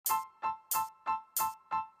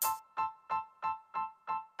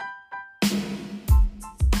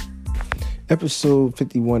Episode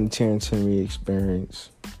 51, the Terrence Henry Experience.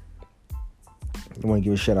 I want to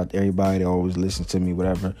give a shout out to everybody that always listens to me,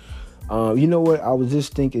 whatever. You know what? I was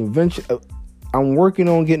just thinking, eventually, I'm working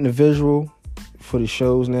on getting a visual for the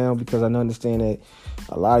shows now because I understand that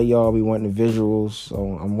a lot of y'all be wanting the visuals,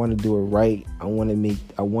 so I want to do it right. I want to make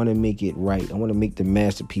it right. I want to make the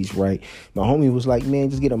masterpiece right. My homie was like, "Man,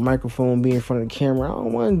 just get a microphone, be in front of the camera." I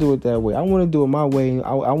don't want to do it that way. I want to do it my way.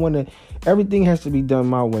 I want to. Everything has to be done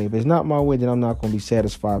my way. If it's not my way, then I'm not going to be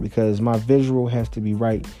satisfied because my visual has to be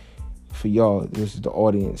right for y'all. This is the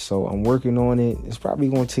audience, so I'm working on it. It's probably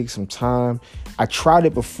going to take some time. I tried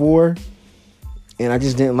it before, and I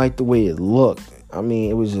just didn't like the way it looked. I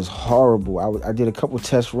mean, it was just horrible. I did a couple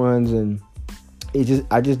test runs, and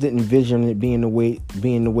I just didn't envision it being the way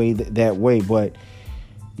that way. But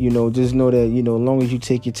just know that as long as you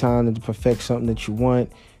take your time to perfect something that you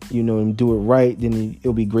want, and do it right, then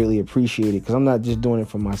it'll be greatly appreciated. Because I'm not just doing it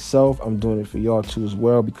for myself; I'm doing it for y'all too as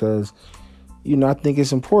well. Because I think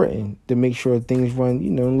it's important to make sure things run,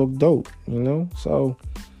 and look dope. So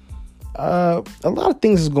a lot of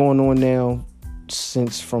things is going on now.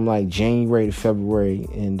 Since from like January to February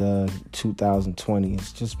in 2020,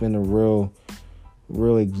 it's just been a real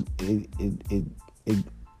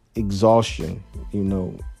exhaustion.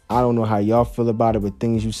 I don't know how y'all feel about it, but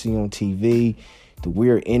things you see on TV, the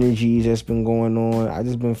weird energies that's been going on, I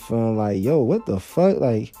just been feeling like, yo, what the fuck?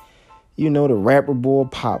 Like, the rapper boy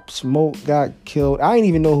Pop Smoke got killed. I didn't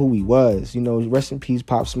even know who he was. Rest in peace,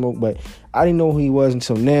 Pop Smoke. But I didn't know who he was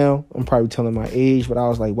until now. I'm probably telling my age, but I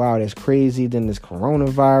was like, wow, that's crazy. Then this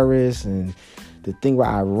coronavirus and the thing with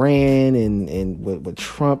Iran and with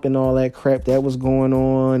Trump and all that crap that was going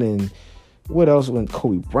on. And what else when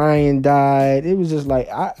Kobe Bryant died? It was just like,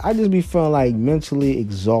 I just be feeling like mentally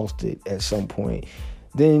exhausted at some point.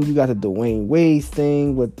 Then you got the Dwayne Wade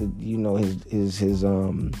thing with the,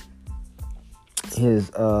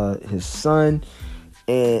 his son,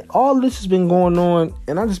 and all this has been going on,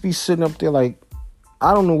 and I just be sitting up there like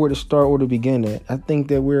I don't know where to start or to begin at. I think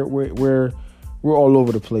that we're all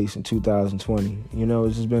over the place in 2020.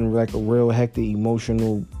 It's just been like a real hectic,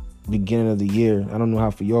 emotional beginning of the year. I don't know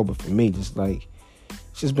how for y'all, but for me, just like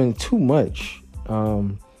it's just been too much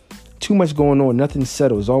going on. Nothing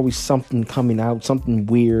settled. There's always something coming out, something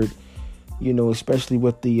weird. Especially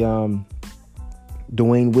with the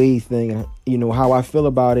Dwayne Wade thing, how I feel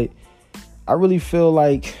about it. I really feel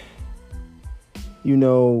like,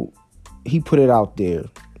 he put it out there.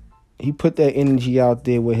 He put that energy out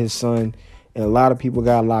there with his son, and a lot of people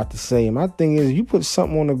got a lot to say. And my thing is, you put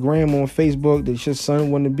something on the gram on Facebook that your son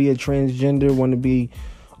want to be a transgender, want to be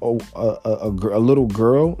a little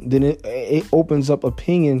girl, then it opens up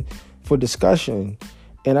opinion for discussion.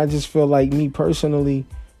 And I just feel like, me personally,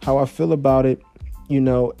 how I feel about it,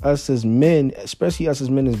 us as men, especially us as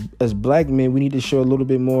men, as black men, we need to show a little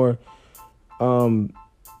bit more, I don't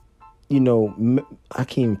even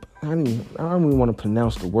want to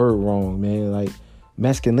pronounce the word wrong, man. Like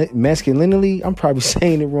masculinity, I'm probably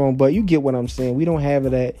saying it wrong, but you get what I'm saying. We don't have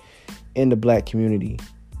that in the black community.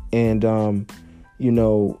 And,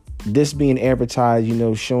 this being advertised,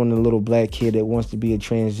 showing a little black kid that wants to be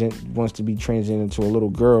transgender to a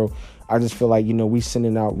little girl, I just feel like, we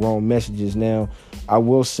sending out wrong messages. Now, I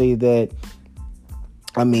will say that,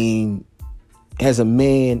 as a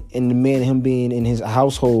man, and the man, him being in his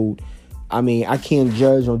household, I can't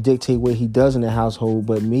judge or dictate what he does in the household,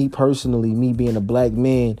 but me personally, me being a black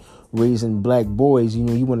man, raising black boys,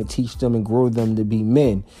 you want to teach them and grow them to be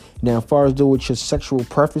men. Now, as far as though with your sexual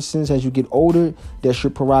preferences as you get older, that's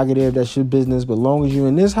your prerogative, that's your business. But as long as you're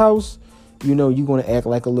in this house, you're going to act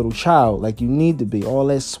like a little child, like you need to be. All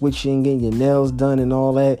that switching, getting your nails done and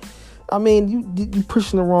all that. You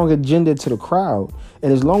pushing the wrong agenda to the crowd.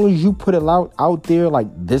 And as long as you put it out there like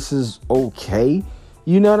this is okay,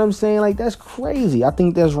 you know what I'm saying? Like, that's crazy. I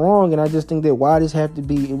think that's wrong. And I just think that why this have to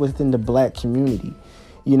be within the black community?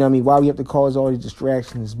 Why we have to cause all these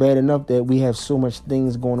distractions? It's bad enough that we have so much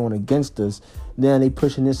things going on against us. Now they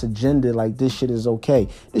pushing this agenda like this shit is okay.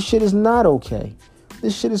 This shit is not okay.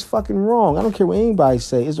 This shit is fucking wrong. I don't care what anybody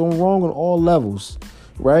say. It's wrong on all levels,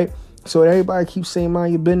 right? So everybody keeps saying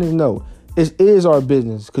mind your business. No, it is our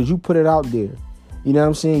business because you put it out there. You know what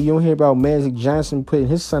I'm saying? You don't hear about Magic Johnson putting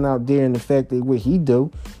his son out there and the fact that what he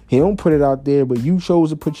do. He don't put it out there, but you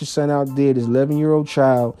chose to put your son out there, this 11-year-old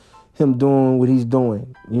child, him doing what he's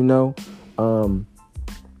doing,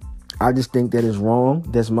 I just think that is wrong.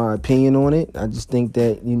 That's my opinion on it. I just think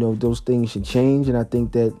that, those things should change. And I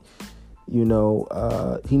think that,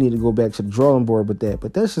 he need to go back to the drawing board with that.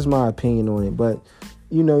 But that's just my opinion on it. But,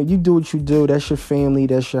 you do what you do. That's your family.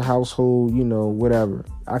 That's your household, whatever.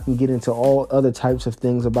 I can get into all other types of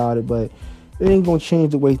things about it. But It ain't gonna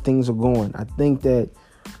change the way things are going. I think that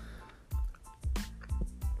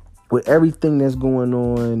with everything that's going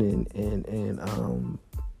on and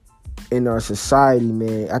in our society,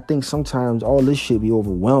 man, I think sometimes all this shit be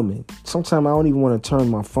overwhelming. Sometimes I don't even want to turn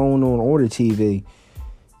my phone on or the TV.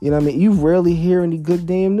 You know what I mean? You rarely hear any good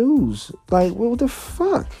damn news. Like, what the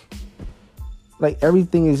fuck? Like,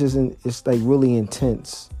 everything is just, it's like really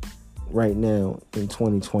intense right now in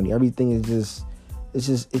 2020. Everything is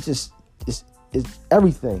it's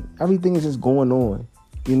everything. Everything is just going on.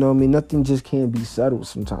 You know what I mean? Nothing just can't be settled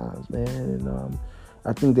sometimes, man. And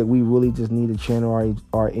I think that we really just need to channel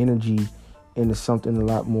our energy into something a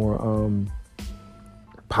lot more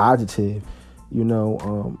positive, you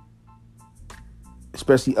know,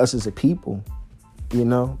 especially us as a people, you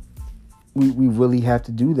know. We really have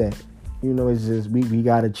to do that. You know, it's just we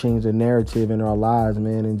got to change the narrative in our lives,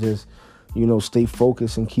 man, and just, you know, stay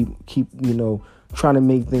focused and keep you know, trying to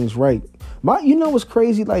make things right. You know what's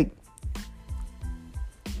crazy? Like,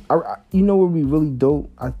 you know what would be really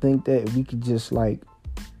dope? I think that if we could just like,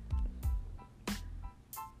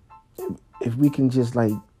 if we can just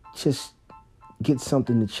get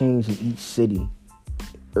something to change in each city,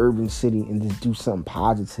 urban city, and just do something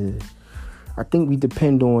positive. I think we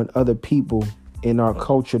depend on other people in our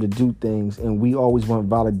culture to do things, and we always want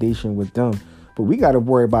validation with them. But we got to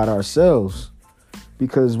worry about ourselves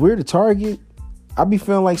because we're the target. I be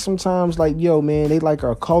feeling like sometimes, like, yo, man, they like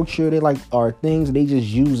our culture, they like our things, and they just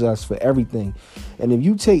use us for everything. And if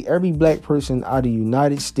you take every black person out of the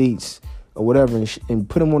United States or whatever and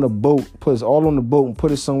put them on a boat, put us all on the boat and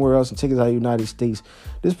put us somewhere else and take us out of the United States,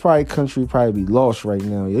 this country would probably be lost right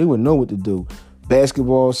now. They wouldn't know what to do.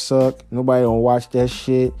 Basketball suck. Nobody don't watch that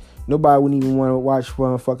shit. Nobody wouldn't even want to watch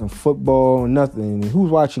fucking football or nothing. And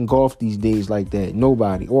who's watching golf these days like that?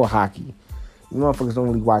 Nobody. Or hockey. You motherfuckers don't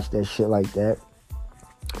really watch that shit like that.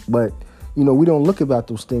 But, you know, we don't look about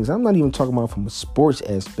those things. I'm not even talking about from a sports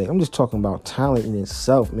aspect. I'm just talking about talent in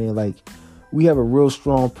itself, man. Like, we have a real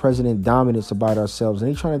strong president dominance about ourselves, and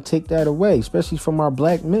they trying to take that away, especially from our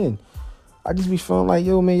black men. I just be feeling like,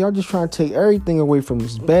 yo, man, y'all just trying to take everything away from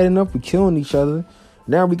us. It's bad enough we killing each other.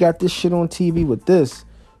 Now we got this shit on TV with this.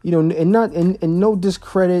 You know, and no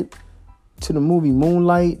discredit to the movie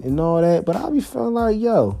Moonlight and all that, but I be feeling like,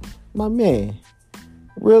 yo, my man,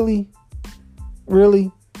 really?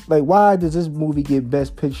 Like, why does this movie get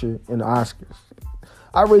Best Picture in the Oscars?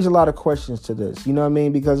 I raise a lot of questions to this, you know what I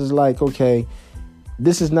mean? Because it's like, okay,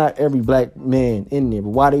 this is not every black man in there, but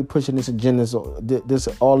why they pushing this agenda,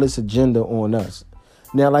 all this agenda on us?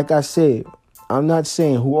 Now, like I said, I'm not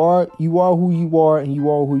saying you are who you are and you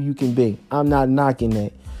are who you can be. I'm not knocking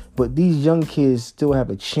that. But these young kids still have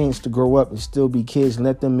a chance to grow up and still be kids, and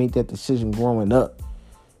let them make that decision growing up.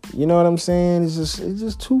 You know what I'm saying? It's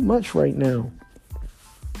just too much right now.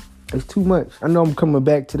 It's too much. I know I'm coming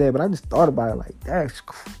back to that, but I just thought about it like, that's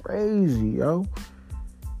crazy, yo.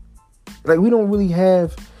 Like, we don't really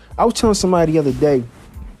have... I was telling somebody the other day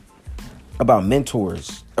about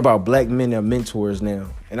mentors, about black men that are mentors now.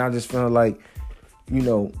 And I just feel like, you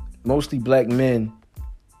know, mostly black men...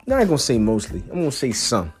 No, I ain't going to say mostly. I'm going to say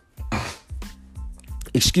some.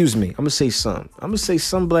 Excuse me. I'm going to say some. I'm going to say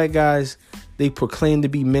some black guys, they proclaim to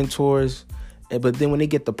be mentors, but then when they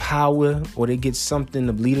get the power or they get something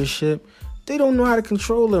of leadership, they don't know how to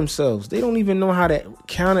control themselves. They don't even know how to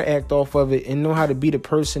counteract off of it and know how to be the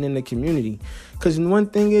person in the community. Because one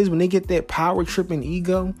thing is, when they get that power trip and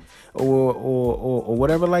ego or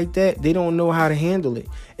whatever like that, they don't know how to handle it.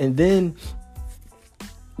 And then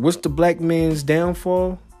what's the black man's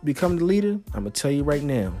downfall? Become the leader? I'm going to tell you right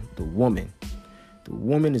now, the woman. The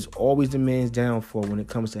woman is always the man's downfall when it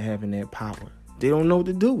comes to having that power. They don't know what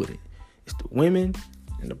to do with it. It's the women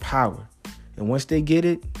and the power. And once they get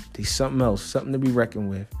it, they something else, something to be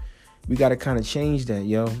reckoned with. We got to kind of change that,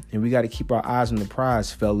 yo. And we got to keep our eyes on the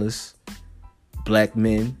prize, fellas. Black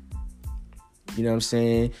men. You know what I'm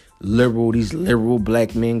saying? These liberal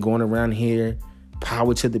black men going around here.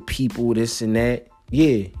 Power to the people, this and that.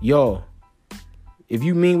 Yeah, y'all. If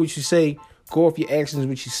you mean what you say, go off your actions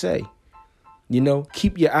what you say. You know,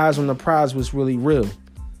 keep your eyes on the prize, what's really real.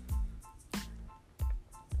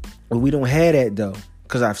 But we don't have that, though,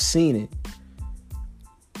 because I've seen it.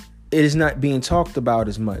 It is not being talked about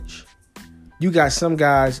as much. You got some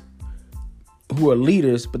guys who are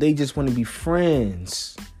leaders, but they just want to be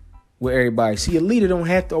friends with everybody. See, a leader don't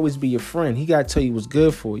have to always be your friend. He got to tell you what's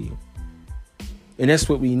good for you. And that's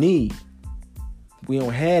what we need. We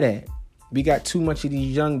don't have that. We got too much of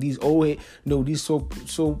these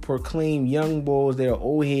so proclaimed young boys that are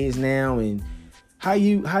old heads now. And how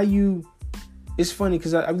you, it's funny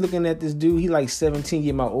because I'm looking at this dude, he like 17,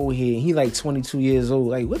 get my old head. He like 22 years old.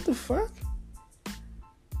 Like, what the fuck?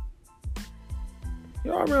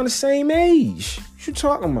 Y'all around the same age. What you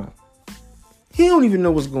talking about? He don't even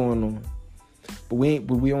know what's going on. But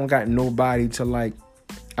we don't got nobody to like.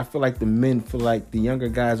 I feel like the men feel like the younger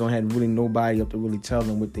guys don't have really nobody up to really tell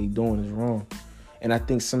them what they doing is wrong. And I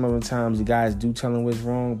think some of the times the guys do tell them what's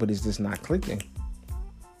wrong, but it's just not clicking.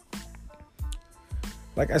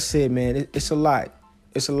 Like I said, man, it's a lot.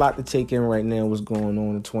 It's a lot to take in right now what's going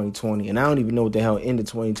on in 2020. And I don't even know what the hell end of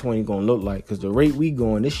 2020 going to look like. Because the rate we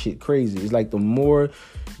going, this shit crazy. It's like the more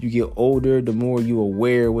you get older, the more you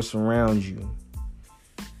aware of what's around you.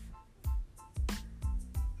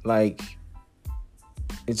 Like,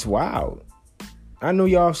 it's wild. I know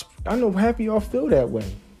half of y'all feel that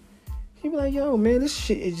way. You be like, yo, man, this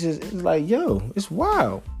shit is just, it's like, yo, it's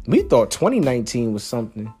wild. We thought 2019 was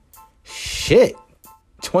something. Shit.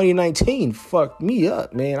 2019 fucked me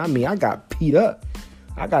up, man. I mean, I got beat up.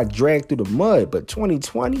 I got dragged through the mud. But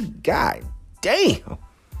 2020, god damn.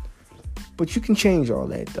 But you can change all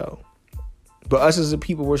that, though. But us as a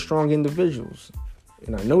people, we're strong individuals.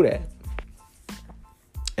 And I know that.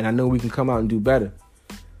 And I know we can come out and do better.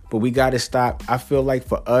 But we got to stop. I feel like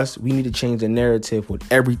for us, we need to change the narrative with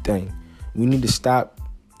everything. We need to stop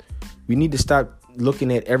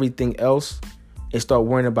looking at everything else and start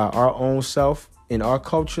worrying about our own self and our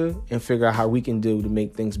culture and figure out how we can do to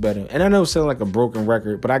make things better. And I know it sounds like a broken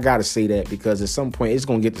record, but I got to say that because at some point it's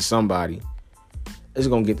going to get to somebody. It's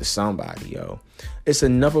going to get to somebody, yo. It's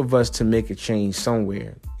enough of us to make a change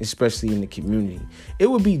somewhere, especially in the community.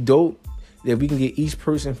 It would be dope that we can get each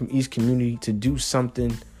person from each community to do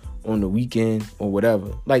something on the weekend or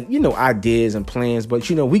whatever. Like, ideas and plans. But,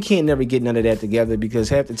 we can't never get none of that together because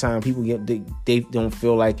half the time people they don't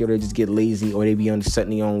feel like it, or they just get lazy, or they be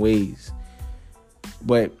setting their own ways.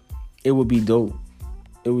 But it would be dope.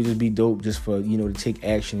 It would just be dope just for, to take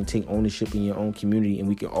action and take ownership in your own community, and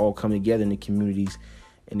we can all come together in the communities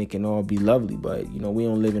and it can all be lovely. But, we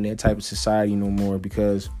don't live in that type of society no more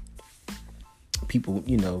because people,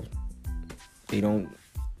 they don't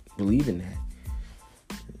believe in that.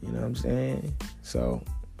 You know what I'm saying? So,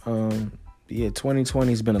 2020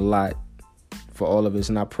 has been a lot for all of us,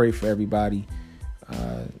 and I pray for everybody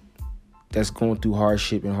that's going through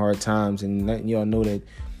hardship and hard times, and letting y'all know that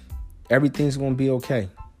everything's going to be okay.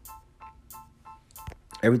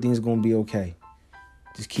 Everything's going to be okay.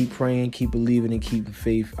 Just keep praying, keep believing, and keep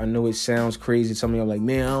faith. I know it sounds crazy. Some of y'all like,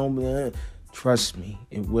 man, trust me,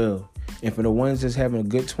 it will. And for the ones that's having a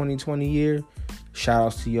good 2020 year, shout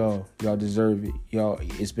outs to y'all. Y'all deserve it. Y'all,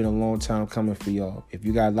 it's been a long time coming for y'all. If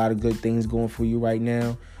you got a lot of good things going for you right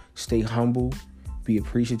now, stay humble, be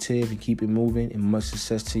appreciative, and keep it moving. And much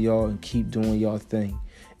success to y'all, and keep doing y'all thing.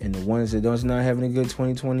 And the ones that don't not having a good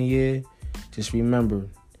 2020 year, just remember,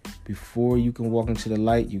 before you can walk into the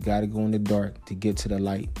light, you got to go in the dark to get to the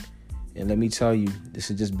light. And let me tell you,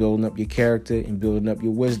 this is just building up your character and building up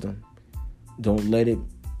your wisdom. Don't let it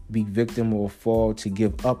be victim or fall to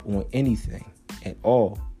give up on anything at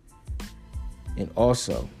all. And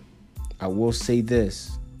also, I will say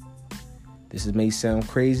this. This may sound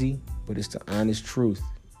crazy, but it's the honest truth.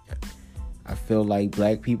 I feel like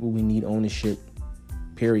black people, we need ownership,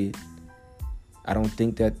 period. I don't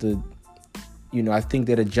think that I think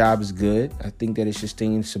that a job is good. I think that it should stay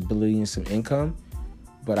in stability and some income.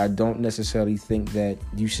 But I don't necessarily think that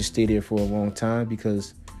you should stay there for a long time,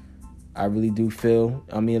 because I really do feel,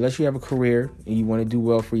 unless you have a career and you want to do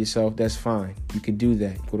well for yourself, that's fine. You can do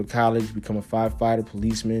that. Go to college, become a firefighter,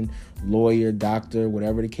 policeman, lawyer, doctor,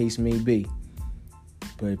 whatever the case may be.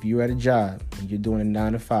 But if you're at a job and you're doing a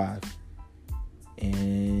 9 to 5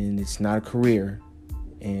 and it's not a career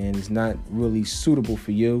and it's not really suitable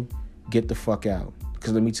for you, get the fuck out.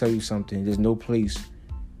 Because let me tell you something, there's no place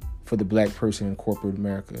for the black person in corporate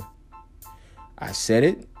America. I said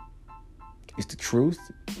it. It's the truth.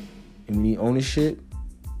 And we need ownership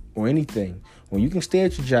or anything. When you can stay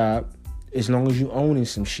at your job, as long as you owning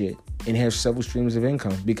some shit and have several streams of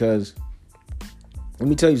income. Because let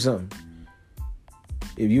me tell you something.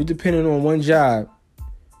 If you're dependent on one job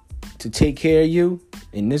to take care of you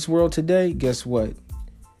in this world today, guess what?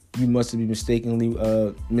 You must have been mistakenly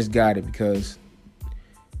misguided, because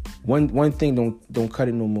one thing don't cut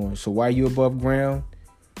it no more. So while you're above ground,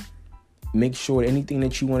 make sure anything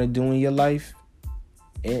that you want to do in your life,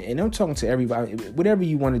 and I'm talking to everybody, whatever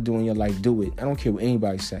you want to do in your life, do it. I don't care what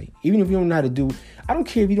anybody say. Even if you don't know how to do, I don't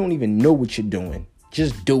care if you don't even know what you're doing.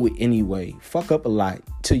 Just do it anyway. Fuck up a lot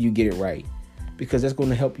till you get it right, because that's going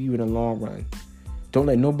to help you in the long run. Don't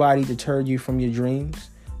let nobody deter you from your dreams.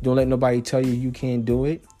 Don't let nobody tell you you can't do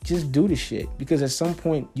it. Just do the shit, because at some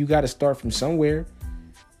point you got to start from somewhere,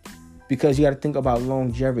 because you got to think about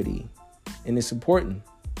longevity, and it's important.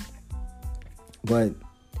 But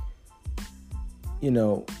you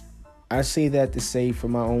know, I say that to say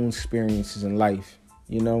from my own experiences in life,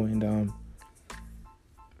 and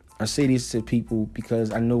I say this to people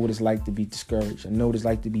because I know what it's like to be discouraged. I know what it's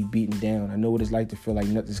like to be beaten down. I know what it's like to feel like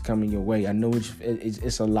nothing's coming your way. I know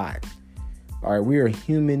it's a lot. All right, we are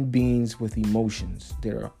human beings with emotions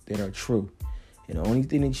that are true. And the only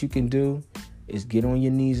thing that you can do is get on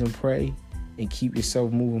your knees and pray and keep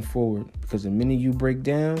yourself moving forward. Because the minute you break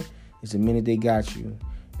down is the minute they got you.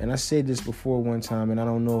 And I said this before one time, and I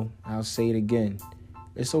don't know, I'll say it again.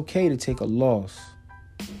 It's okay to take a loss,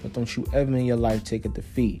 but don't you ever in your life take a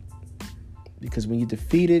defeat. Because when you're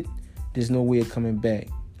defeated, there's no way of coming back.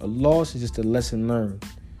 A loss is just a lesson learned.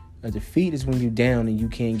 A defeat is when you're down and you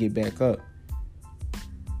can't get back up.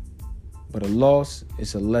 But a loss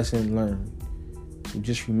is a lesson learned. So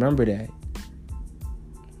just remember that.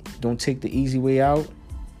 Don't take the easy way out.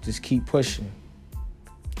 Just keep pushing.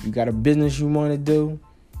 You got a business you want to do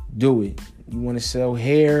it. You want to sell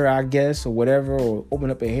hair, I guess, or whatever, or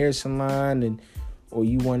open up a hair salon, or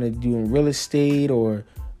you want to do in real estate, or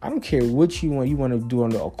I don't care what you want. You want to do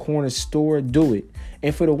on a corner store, do it.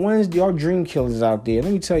 And for the ones, y'all dream killers out there,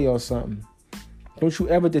 let me tell y'all something. Don't you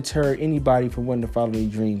ever deter anybody from wanting to follow their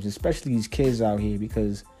dreams, especially these kids out here,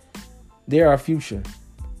 because they're our future.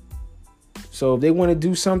 So if they want to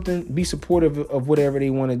do something, be supportive of whatever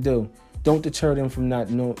they want to do. Don't deter them from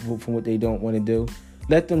from what they don't want to do.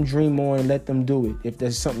 Let them dream on and let them do it if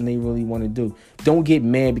there's something they really want to do. Don't get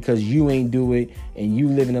mad because you ain't do it and you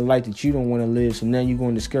living a life that you don't want to live, so now you're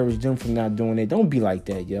going to discourage them from not doing it. Don't be like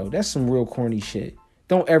that, yo. That's some real corny shit.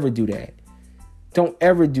 Don't ever do that. Don't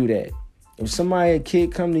ever do that. If a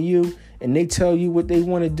kid come to you and they tell you what they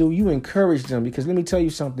want to do, you encourage them, because let me tell you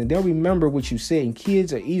something. They'll remember what you said, and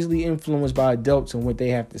kids are easily influenced by adults and what they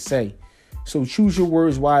have to say. So choose your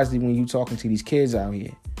words wisely when you're talking to these kids out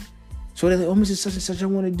here. So they're like, oh, Mrs. Such and Such, I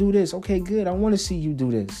want to do this. Okay, good. I want to see you do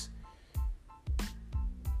this.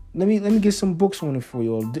 Let me get some books on it for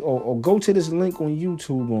you, or go to this link on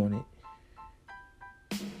YouTube on it.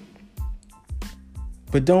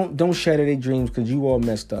 But don't shatter their dreams because you all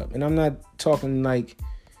messed up. And I'm not talking like,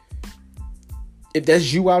 if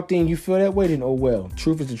that's you out there and you feel that way, then oh well.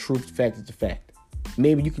 Truth is the truth, fact is the fact.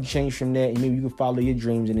 Maybe you can change from that, and maybe you can follow your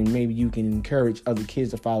dreams, and then maybe you can encourage other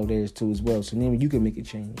kids to follow theirs too as well. So maybe you can make a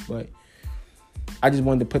change. But I just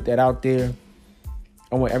wanted to put that out there.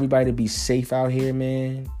 I want everybody to be safe out here,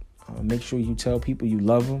 man. Make sure you tell people you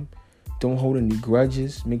love them. Don't hold any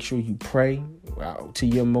grudges. Make sure you pray to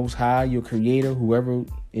your Most High, your Creator, whoever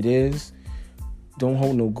it is. Don't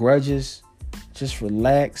hold no grudges. Just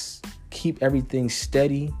relax. Keep everything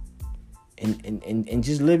steady. And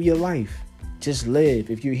just live your life. Just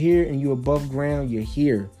live. If you're here and you're above ground, you're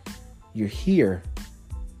here. You're here.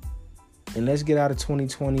 And let's get out of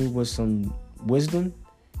 2020 with some wisdom.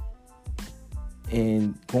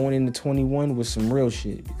 And going into 21 with some real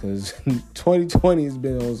shit, because 2020 has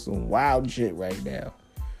been on some wild shit right now.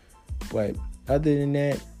 But other than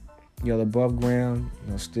that, you're above ground,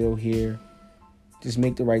 you're still here. Just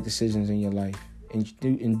make the right decisions in your life and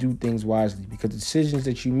do things wisely, because the decisions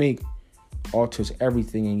that you make alters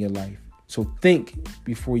everything in your life. So think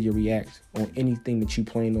before you react on anything that you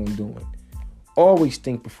plan on doing. Always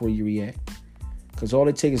think before you react. Because all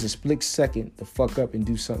it takes is a split second to fuck up and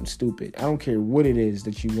do something stupid. I don't care what it is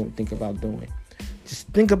that you won't think about doing. Just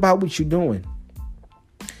think about what you're doing.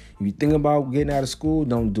 If you think about getting out of school,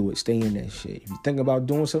 don't do it. Stay in that shit. If you think about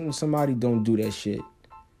doing something to somebody, don't do that shit.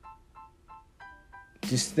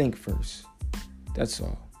 Just think first. That's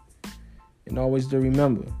all. And always to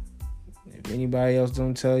remember, if anybody else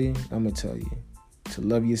don't tell you, I'm going to tell you. To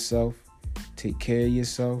love yourself, take care of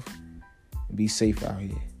yourself, and be safe out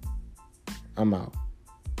here. I'm out.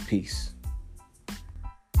 Peace.